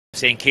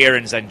St.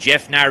 Kieran's, and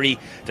Jeff Narry,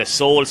 the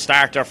sole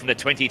starter from the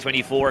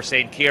 2024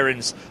 St.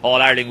 Kieran's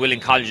All-Ireland Willing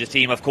Colleges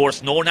team. Of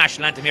course, no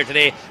national anthem here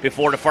today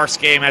before the first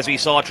game, as we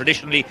saw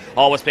traditionally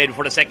always played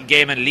before the second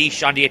game, and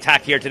Laois on the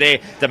attack here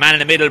today. The man in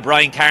the middle,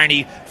 Brian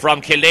Carney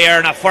from Kildare,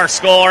 and a first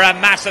score, a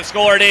massive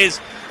score it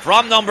is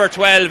from number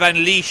 12, and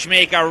Laois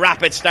make a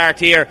rapid start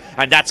here,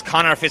 and that's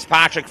Conor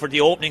Fitzpatrick for the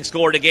opening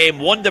score of the game.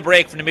 Won the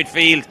break from the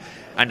midfield,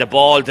 and the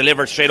ball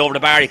delivered straight over the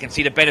bar. You can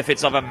see the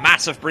benefits of a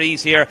massive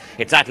breeze here.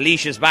 It's at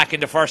Laois's back in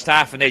the first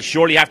half, and they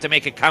surely have to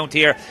make it count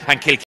here, and Kilkenny